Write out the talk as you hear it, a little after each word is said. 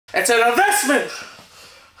It's an investment!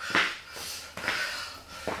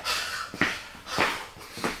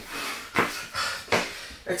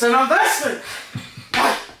 It's an investment!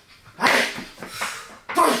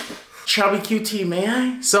 Chubby QT, may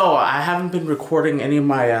I? So, I haven't been recording any of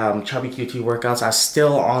my Chubby QT workouts. I'm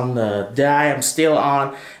still on the diet. I'm still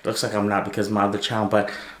on. It looks like I'm not because of my other channel,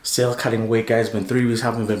 but still cutting weight, guys. It's been 3 weeks.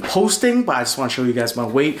 Haven't been posting, but I just want to show you guys my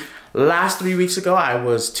weight. Last 3 weeks ago, I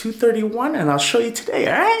was 231, and I'll show you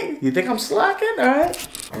today, alright? You think I'm slacking?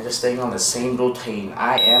 Alright? I'm just staying on the same routine.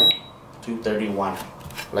 I am 231.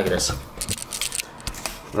 Look at this.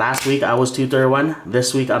 Last week I was 231.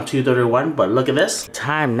 This week I'm 231. But look at this.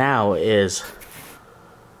 Time now is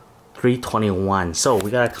 3:21. So we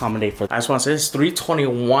gotta accommodate for. I just want to say it's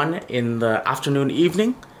 3:21 in the afternoon,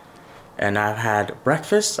 evening, and I've had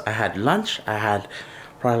breakfast. I had lunch. I had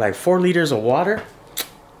probably like 4 liters of water.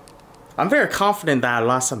 I'm very confident that I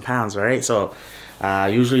lost some pounds. Right. So I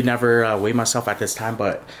usually never weigh myself at this time,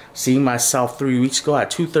 but seeing myself 3 weeks ago at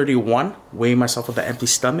 231, weighing myself with an empty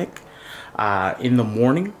stomach. In the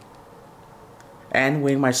morning, and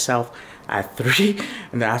weighing myself at 3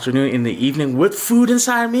 in the afternoon, in the evening with food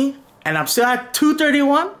inside me, and I'm still at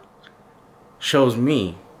 231, shows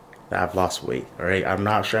me that I've lost weight. All right, I'm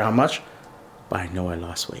not sure how much, but I know I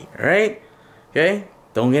lost weight. All right, okay,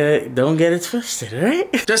 don't get it twisted. All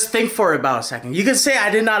right, just think for about a second. You can say I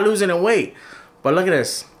did not lose any weight, but look at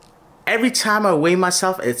this. Every time I weigh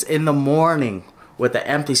myself, it's in the morning with an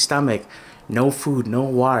empty stomach. No food, no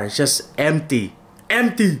water, it's just empty.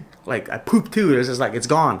 Empty! Like, I pooped too, it's just like, it's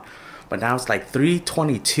gone. But now it's like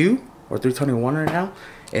 3:22 or 3:21 right now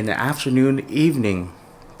in the afternoon, evening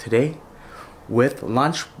today with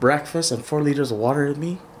lunch, breakfast, and 4 liters of water in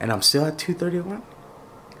me, and I'm still at 231.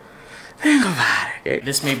 Think about it. Okay.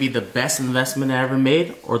 This may be the best investment I ever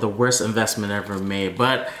made or the worst investment I ever made,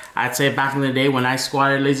 but I'd say back in the day when I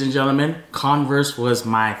squatted, ladies and gentlemen, Converse was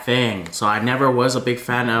my thing. So I never was a big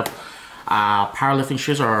fan of powerlifting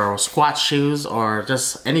shoes or squat shoes or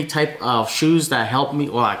just any type of shoes that help me.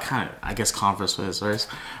 Well, I guess Converse was first,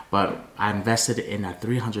 but I invested in a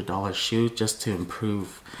 $300 shoe just to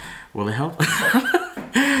improve. Will it help?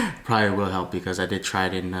 Probably will help because I did try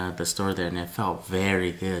it in the store there and it felt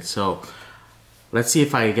very good. So let's see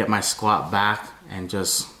if I can get my squat back and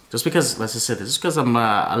just because, let's just say this, just because I'm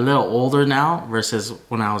a little older now versus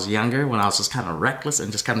when I was younger, when I was just kind of reckless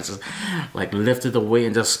and just kind of just like lifted the weight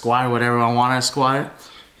and just squatted whatever I wanted to squat it.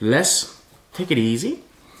 Let's take it easy,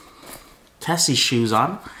 test these shoes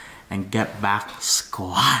on, and get back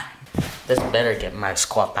squat. This better get my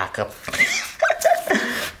squat back up.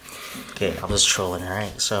 Okay, I'm just trolling,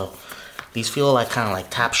 alright? So these feel like kind of like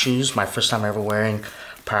tap shoes. My first time ever wearing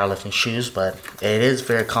powerlifting shoes, but it is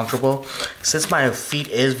very comfortable. Since my feet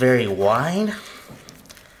is very wide,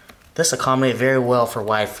 this accommodates very well for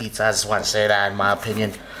wide feet. So I just want to say that in my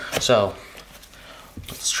opinion. So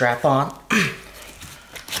strap on.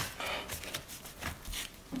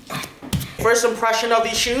 First impression of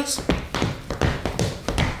these shoes.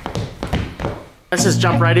 Let's just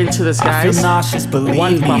jump right into this, guys. I feel nauseous, believe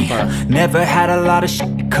One me. bumper. Never had a lot of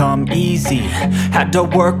shit come easy. Had to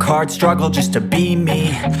work hard, struggle just to be me.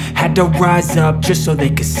 Had to rise up just so they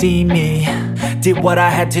could see me. Did what I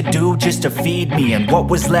had to do just to feed me. And what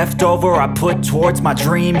was left over I put towards my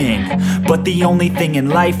dreaming. But the only thing in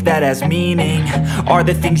life that has meaning are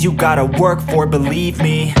the things you gotta work for, believe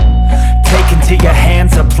me. Take into your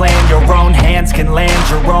hands a plan. Your own hands can land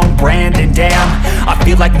your own brand. And damn, I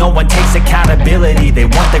feel like no one takes accountability. They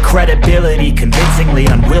want the credibility, convincingly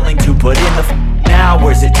unwilling to put in the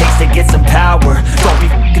hours it takes to get some power. Don't be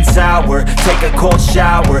f***ing sour. Take a cold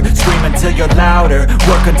shower. Scream until you're louder.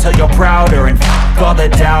 Work until you're prouder. And f*** all the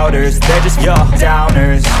doubters, they're just your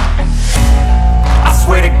downers. I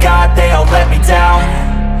swear to God they all let me down.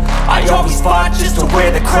 I always fought just to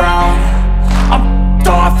wear the crown. I'm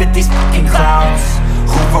off at these fucking clowns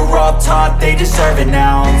who were all taught they deserve an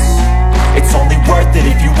ounce. It's only worth it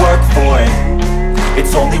if you work for it.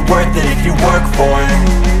 It's only worth it if you work for it.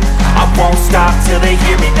 I won't stop till they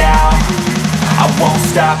hear me now. I won't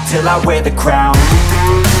stop till I wear the crown.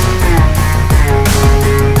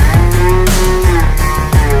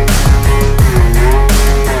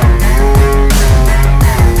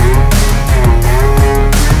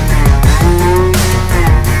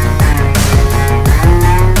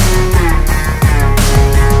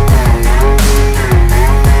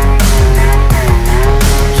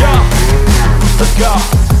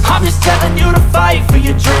 I'm just telling you to fight for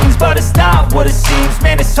your dreams, but it's not what it seems.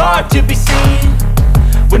 Man, it's hard to be seen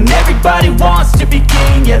when everybody wants to be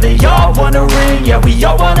king. Yeah, they all wanna ring, yeah, we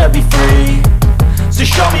all wanna be free. So So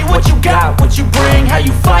show me what you got, what you bring, how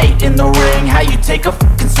you fight in the ring, how you take a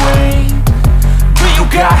fucking swing. Do you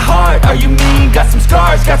got heart, are you mean? Got some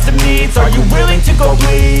scars, got some needs, are you willing to go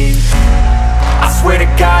bleed? I swear to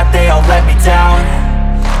God they all let me down.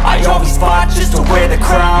 I always fought just to wear the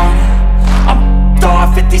crown. I'm f***ed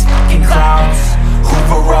off at these fucking clowns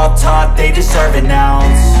who were all taught they deserve an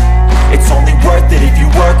ounce. It's only worth it if you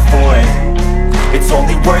work for it. It's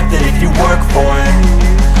only worth it if you work for it.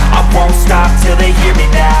 I won't stop till they hear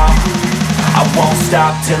me now. I won't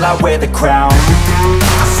stop till I wear the crown.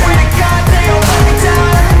 I swear to God they all let me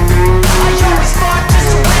down. I always fought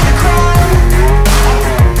just to wear the crown. I'm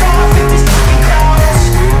f***ed off at these fucking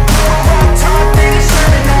clowns who were all taught they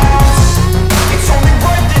deserve an ounce. It's only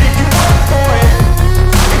worth it if you work for it.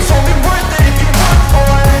 It's only worth it if you work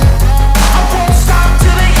for it. I won't stop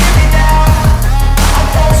till they hear me now. I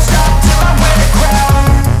won't stop till I wear the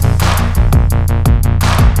crown.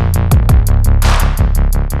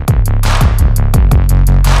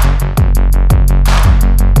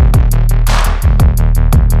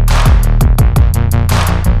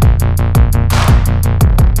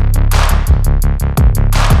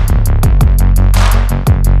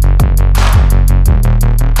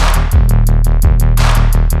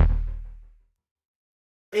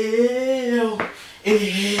 Ew,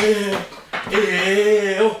 ew,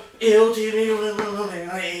 ew,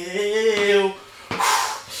 ew.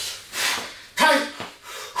 Tight.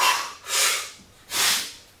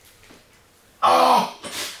 Oh.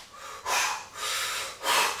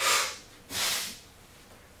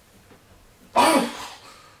 Oh.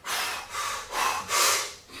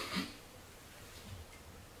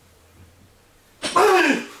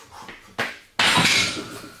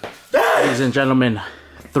 Ladies and gentlemen,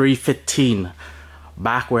 3:15,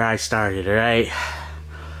 back where I started, right?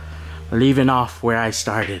 Leaving off where I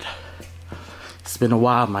started. It's been a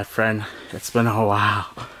while, my friend. It's been a while.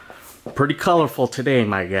 Pretty colorful today,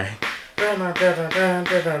 my guy.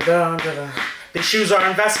 These shoes are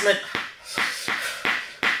investment.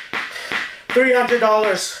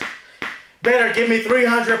 $300. Better give me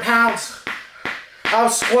 300 pounds. I'll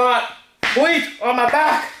squat, bleed on my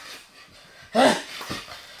back.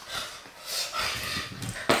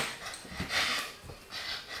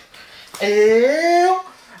 Ew,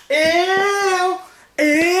 ew,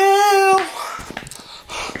 ew.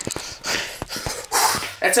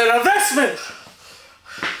 It's an investment.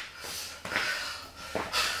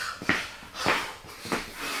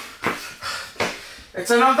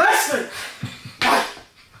 It's an investment.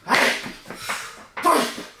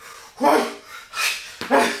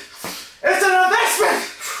 It's an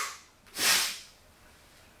investment.